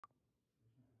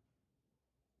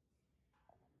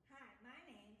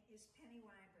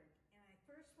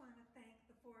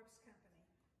Forbes company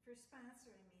for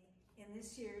sponsoring me in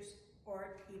this year's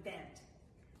ORT event.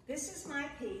 This is my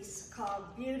piece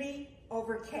called Beauty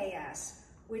Over Chaos,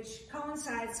 which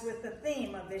coincides with the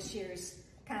theme of this year's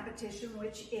competition,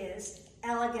 which is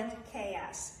Elegant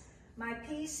Chaos. My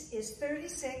piece is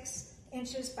 36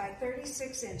 inches by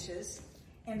 36 inches,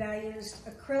 and I used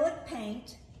acrylic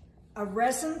paint, a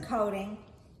resin coating,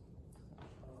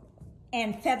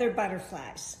 and feather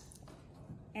butterflies.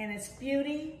 And it's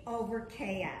Beauty Over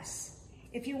Chaos.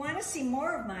 If you want to see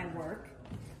more of my work,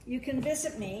 you can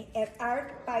visit me at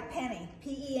artbypenni,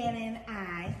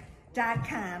 PENNI.com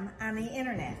on the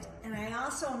internet. And I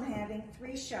also am having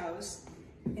 3 shows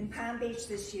in Palm Beach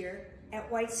this year at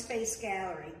White Space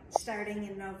Gallery, starting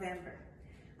in November.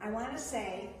 I want to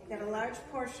say that a large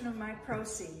portion of my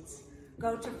proceeds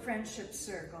go to Friendship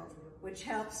Circle, which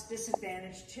helps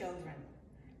disadvantaged children.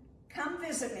 Come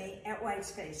visit me at White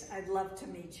Space. I'd love to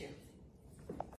meet you.